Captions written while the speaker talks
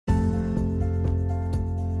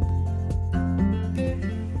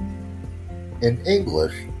In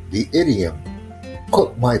English, the idiom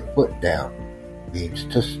 "put my foot down" means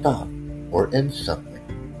to stop or end something.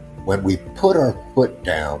 When we put our foot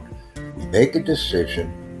down, we make a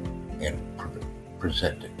decision and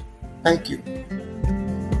present it. Thank you.